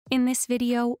In this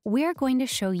video, we're going to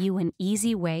show you an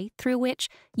easy way through which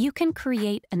you can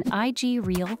create an IG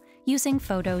Reel using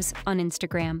photos on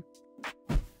Instagram.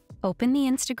 Open the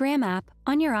Instagram app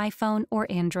on your iPhone or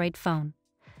Android phone.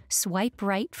 Swipe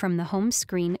right from the home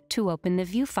screen to open the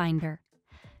viewfinder.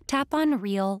 Tap on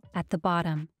Reel at the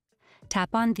bottom.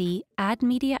 Tap on the Add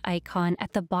Media icon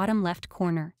at the bottom left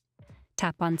corner.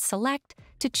 Tap on Select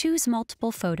to choose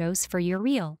multiple photos for your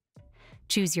reel.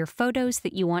 Choose your photos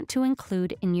that you want to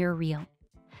include in your reel.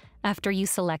 After you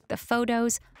select the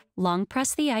photos, long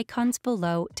press the icons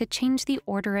below to change the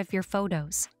order of your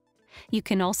photos. You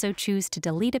can also choose to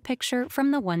delete a picture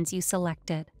from the ones you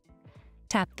selected.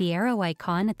 Tap the arrow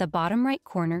icon at the bottom right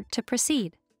corner to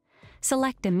proceed.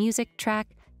 Select a music track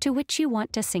to which you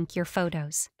want to sync your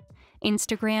photos.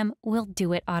 Instagram will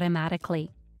do it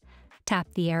automatically. Tap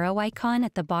the arrow icon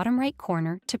at the bottom right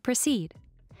corner to proceed.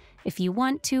 If you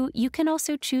want to, you can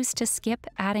also choose to skip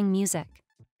adding music.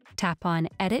 Tap on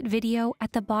Edit Video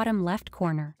at the bottom left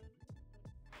corner.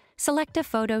 Select a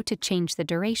photo to change the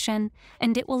duration,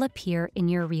 and it will appear in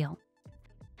your reel.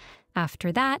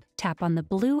 After that, tap on the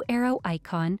blue arrow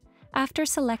icon after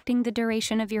selecting the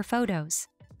duration of your photos.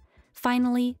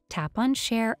 Finally, tap on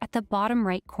Share at the bottom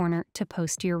right corner to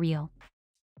post your reel.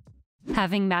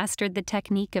 Having mastered the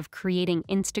technique of creating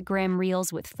Instagram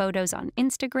Reels with photos on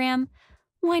Instagram,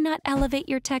 why not elevate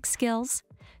your tech skills?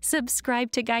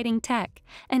 Subscribe to Guiding Tech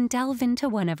and delve into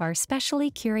one of our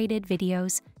specially curated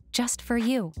videos just for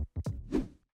you.